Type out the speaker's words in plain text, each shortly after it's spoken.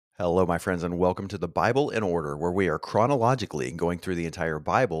Hello, my friends, and welcome to the Bible in Order, where we are chronologically going through the entire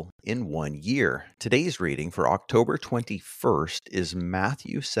Bible in 1 year. Today's reading for October 21st is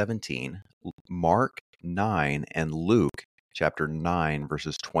Matthew 17, Mark 9, and Luke chapter 9,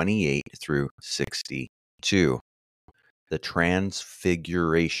 verses 28 through 62. The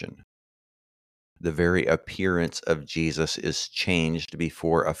Transfiguration. The very appearance of Jesus is changed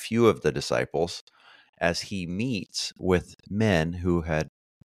before a few of the disciples as he meets with men who had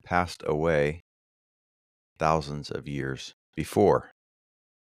passed away thousands of years before.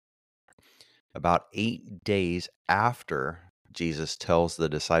 About 8 days after Jesus tells the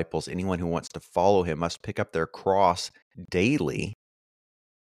disciples anyone who wants to follow him must pick up their cross daily,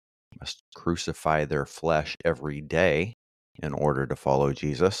 must crucify their flesh every day in order to follow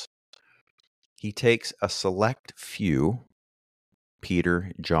Jesus, he takes a select few,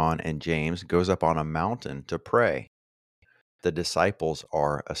 Peter, John, and James, goes up on a mountain to pray. The disciples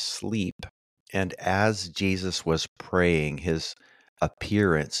are asleep. And as Jesus was praying, his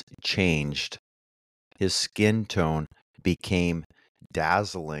appearance changed. His skin tone became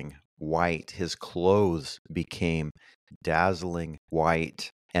dazzling white. His clothes became dazzling white.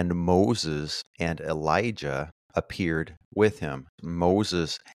 And Moses and Elijah appeared with him.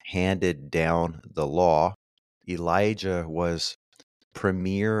 Moses handed down the law. Elijah was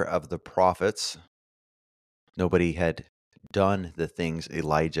premier of the prophets. Nobody had done the things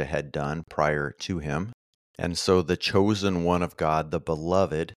Elijah had done prior to him. And so the chosen one of God, the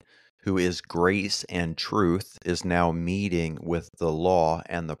beloved, who is grace and truth, is now meeting with the law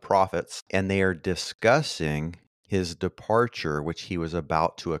and the prophets, and they are discussing his departure, which he was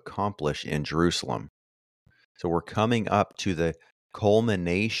about to accomplish in Jerusalem. So we're coming up to the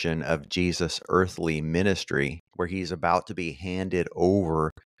culmination of Jesus' earthly ministry, where he's about to be handed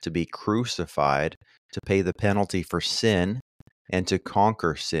over to be crucified, to pay the penalty for sin, and to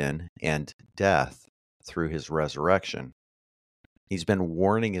conquer sin and death through his resurrection. He's been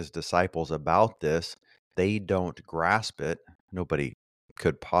warning his disciples about this. They don't grasp it. Nobody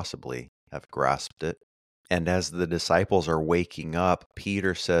could possibly have grasped it. And as the disciples are waking up,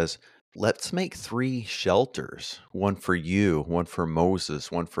 Peter says, "Let's make 3 shelters, one for you, one for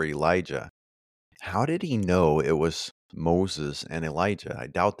Moses, one for Elijah." How did he know it was Moses and Elijah? I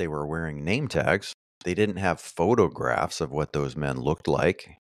doubt they were wearing name tags. They didn't have photographs of what those men looked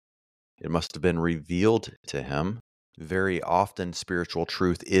like. It must have been revealed to him. Very often, spiritual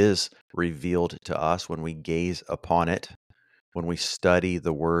truth is revealed to us when we gaze upon it, when we study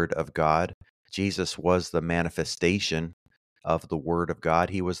the Word of God. Jesus was the manifestation of the Word of God.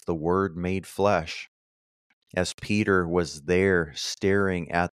 He was the Word made flesh. As Peter was there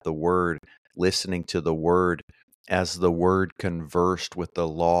staring at the Word, listening to the Word, as the Word conversed with the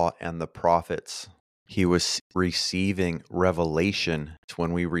law and the prophets, he was receiving revelation.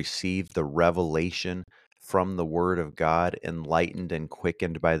 When we receive the revelation from the Word of God, enlightened and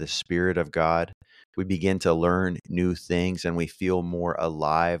quickened by the Spirit of God, we begin to learn new things and we feel more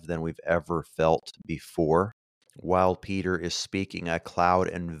alive than we've ever felt before. While Peter is speaking, a cloud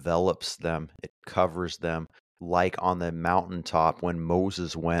envelops them. It covers them like on the mountaintop when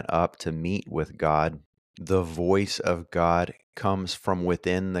Moses went up to meet with God. The voice of God comes from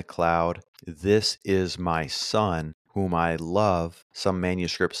within the cloud. "This is my Son, whom I love." Some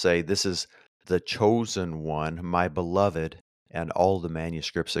manuscripts say, "This is the chosen one, my beloved," and all the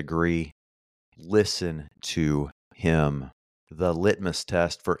manuscripts agree. Listen to him. The litmus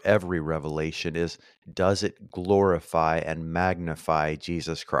test for every revelation is, does it glorify and magnify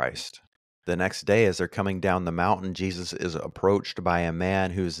Jesus Christ? The next day, as they're coming down the mountain, Jesus is approached by a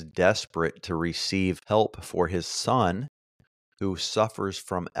man who's desperate to receive help for his son, who suffers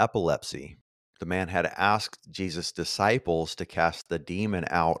from epilepsy. The man had asked Jesus' disciples to cast the demon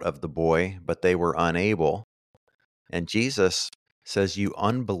out of the boy, but they were unable. And Jesus says, "You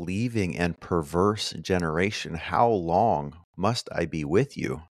unbelieving and perverse generation, how long must I be with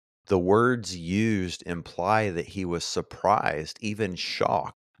you?" The words used imply that he was surprised, even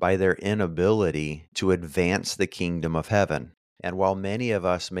shocked, by their inability to advance the kingdom of heaven. And while many of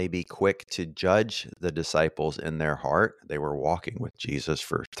us may be quick to judge the disciples in their heart, they were walking with Jesus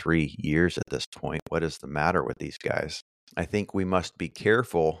for 3 years at this point. What is the matter with these guys? I think we must be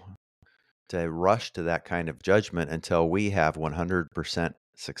careful to rush to that kind of judgment until we have 100%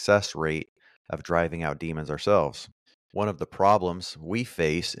 success rate of driving out demons ourselves. One of the problems we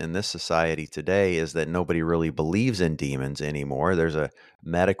face in this society today is that nobody really believes in demons anymore. There's a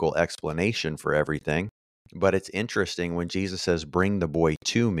medical explanation for everything. But it's interesting when Jesus says, "Bring the boy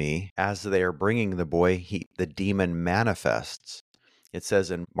to me," as they are bringing the boy, the demon manifests. It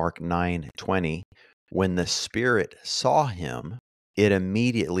says in Mark 9:20, "When the spirit saw him," It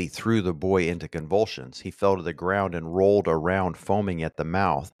immediately threw the boy into convulsions. He fell to the ground and rolled around, foaming at the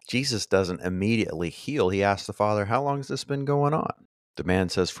mouth. Jesus doesn't immediately heal. He asks the father, "How long has this been going on?" The man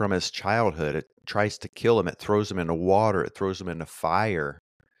says, "From his childhood." It tries to kill him. It throws him into water. It throws him into fire.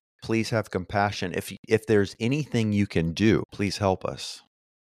 Please have compassion. If there's anything you can do, please help us.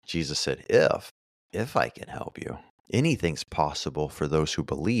 Jesus said, if I can help you. Anything's possible for those who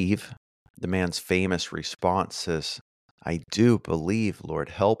believe. The man's famous response is, "I do believe, Lord,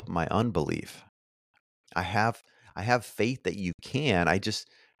 help my unbelief." I have faith that you can.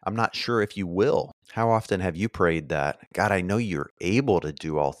 I'm not sure if you will. How often have you prayed that? God, I know you're able to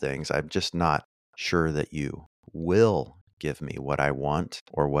do all things. I'm just not sure that you will give me what I want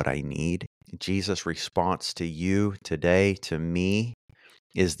or what I need. Jesus' response to you today, to me,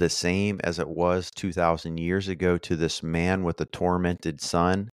 is the same as it was 2,000 years ago to this man with a tormented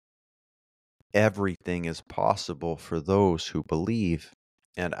son. Everything is possible for those who believe.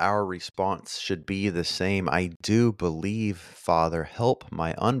 And our response should be the same. I do believe, Father, help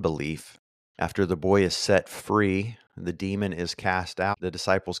my unbelief. After the boy is set free, the demon is cast out. The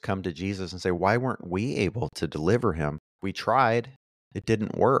disciples come to Jesus and say, "Why weren't we able to deliver him? We tried. It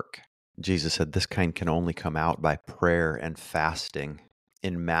didn't work." Jesus said, "This kind can only come out by prayer and fasting."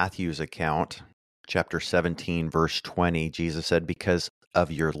 In Matthew's account, chapter 17, verse 20, Jesus said, "Because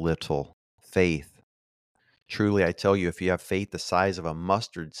of your little faith. Truly, I tell you, if you have faith the size of a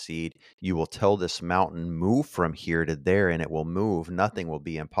mustard seed, you will tell this mountain, 'Move from here to there,' and it will move. Nothing will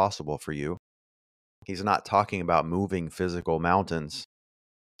be impossible for you." He's not talking about moving physical mountains.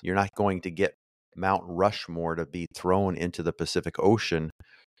 You're not going to get Mount Rushmore to be thrown into the Pacific Ocean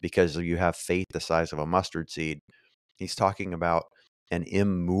because you have faith the size of a mustard seed. He's talking about an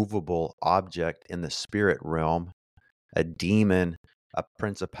immovable object in the spirit realm, a demon, a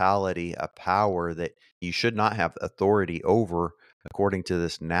principality, a power that you should not have authority over according to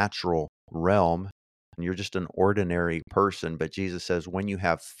this natural realm. And you're just an ordinary person. But Jesus says, when you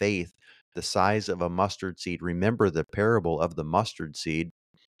have faith the size of a mustard seed, remember the parable of the mustard seed.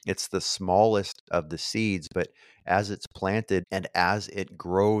 It's the smallest of the seeds, but as it's planted and as it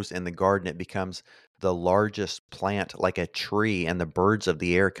grows in the garden, it becomes the largest plant, like a tree, and the birds of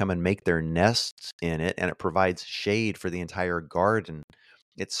the air come and make their nests in it, and it provides shade for the entire garden.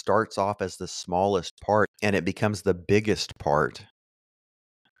 It starts off as the smallest part, and it becomes the biggest part.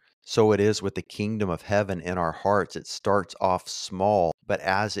 So it is with the kingdom of heaven in our hearts. It starts off small, but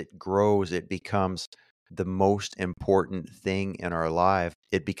as it grows, it becomes the most important thing in our life.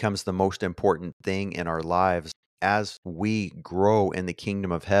 It becomes the most important thing in our lives. As we grow in the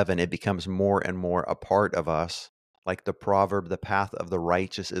kingdom of heaven, it becomes more and more a part of us. Like the proverb, the path of the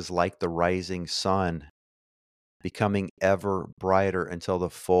righteous is like the rising sun, becoming ever brighter until the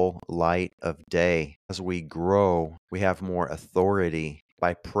full light of day. As we grow, we have more authority.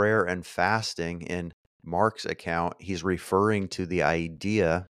 By prayer and fasting, in Mark's account, he's referring to the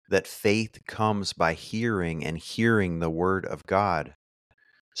idea that faith comes by hearing and hearing the word of God.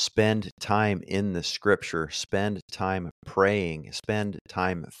 Spend time in the scripture, spend time praying, spend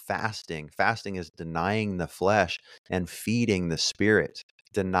time fasting. Fasting is denying the flesh and feeding the spirit.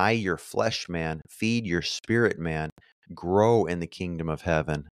 Deny your flesh, man, feed your spirit, man. Grow in the kingdom of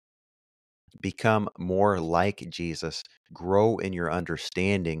heaven. Become more like Jesus. Grow in your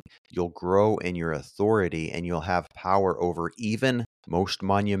understanding. You'll grow in your authority, and you'll have power over even most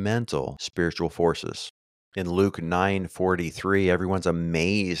monumental spiritual forces. In Luke 9:43, everyone's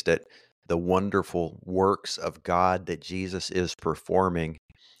amazed at the wonderful works of God that Jesus is performing.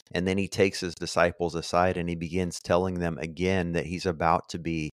 And then he takes his disciples aside and he begins telling them again that he's about to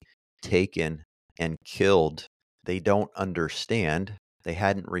be taken and killed. They don't understand. They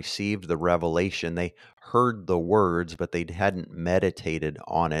hadn't received the revelation. They heard the words, but they hadn't meditated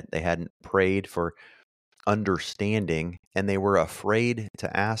on it. They hadn't prayed for understanding, and they were afraid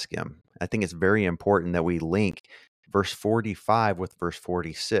to ask him. I think it's very important that we link verse 45 with verse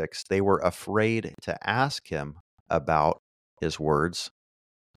 46. They were afraid to ask him about his words.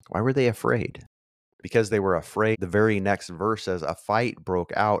 Why were they afraid? Because they were afraid. The very next verse says a fight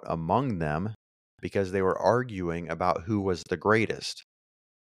broke out among them because they were arguing about who was the greatest.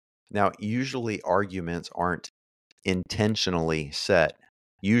 Now, usually arguments aren't intentionally set.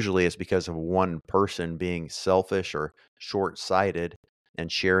 Usually it's because of one person being selfish or short-sighted and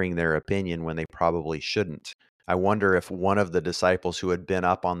sharing their opinion when they probably shouldn't. I wonder if one of the disciples who had been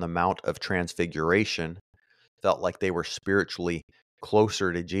up on the Mount of Transfiguration felt like they were spiritually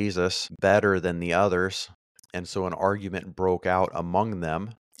closer to Jesus, better than the others, and so an argument broke out among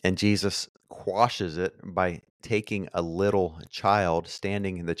them, and Jesus quashes it by taking a little child,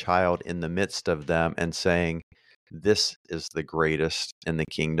 standing the child in the midst of them and saying, This is the greatest in the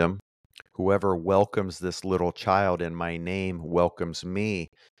kingdom. Whoever welcomes this little child in my name welcomes me.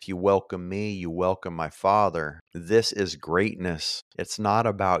 If you welcome me, you welcome my Father. This is greatness. It's not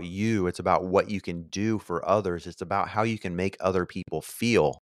about you. It's about what you can do for others. It's about how you can make other people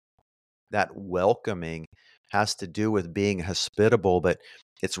feel. That welcoming has to do with being hospitable, but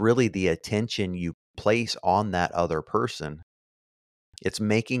it's really the attention you place on that other person. It's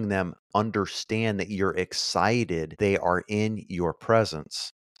making them understand that you're excited they are in your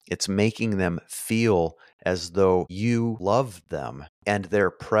presence. It's making them feel as though you love them and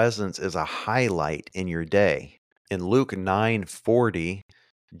their presence is a highlight in your day. In Luke 9:40,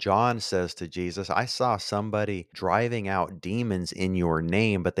 John says to Jesus, I saw somebody driving out demons in your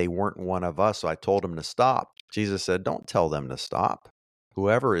name, but they weren't one of us, so I told them to stop. Jesus said, don't tell them to stop.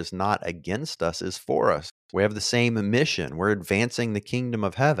 Whoever is not against us is for us. We have the same mission. We're advancing the kingdom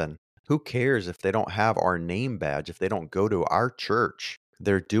of heaven. Who cares if they don't have our name badge, if they don't go to our church?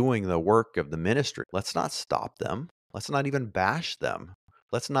 They're doing the work of the ministry. Let's not stop them. Let's not even bash them.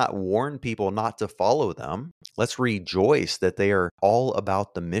 Let's not warn people not to follow them. Let's rejoice that they are all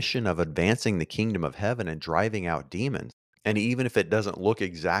about the mission of advancing the kingdom of heaven and driving out demons. And even if it doesn't look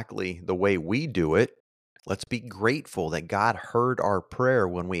exactly the way we do it, let's be grateful that God heard our prayer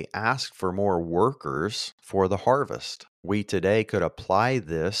when we asked for more workers for the harvest. We today could apply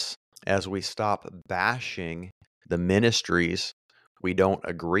this as we stop bashing the ministries we don't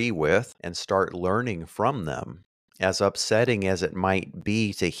agree with and start learning from them. As upsetting as it might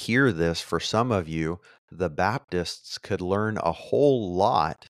be to hear this for some of you, the Baptists could learn a whole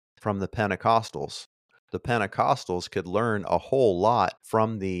lot from the Pentecostals. The Pentecostals could learn a whole lot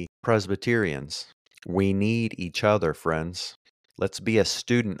from the Presbyterians. We need each other, friends. Let's be a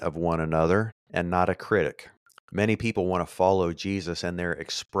student of one another and not a critic. Many people want to follow Jesus, and their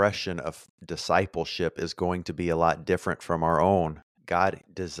expression of discipleship is going to be a lot different from our own. God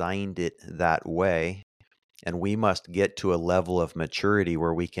designed it that way, and we must get to a level of maturity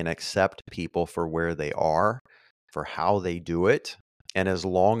where we can accept people for where they are, for how they do it. And as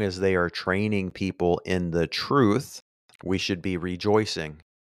long as they are training people in the truth, we should be rejoicing.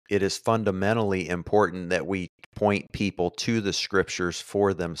 It is fundamentally important that we point people to the scriptures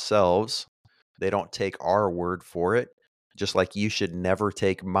for themselves. They don't take our word for it, just like you should never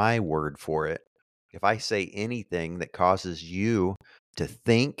take my word for it. If I say anything that causes you to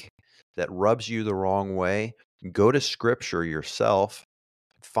think, that rubs you the wrong way, go to scripture yourself,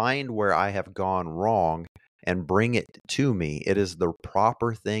 find where I have gone wrong, and bring it to me. It is the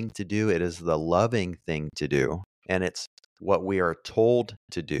proper thing to do. It is the loving thing to do. And it's what we are told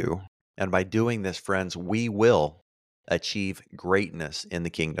to do. And by doing this, friends, we will achieve greatness in the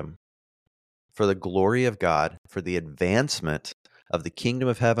kingdom. For the glory of God, for the advancement of the kingdom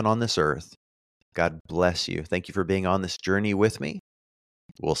of heaven on this earth, God bless you. Thank you for being on this journey with me.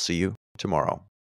 We'll see you tomorrow.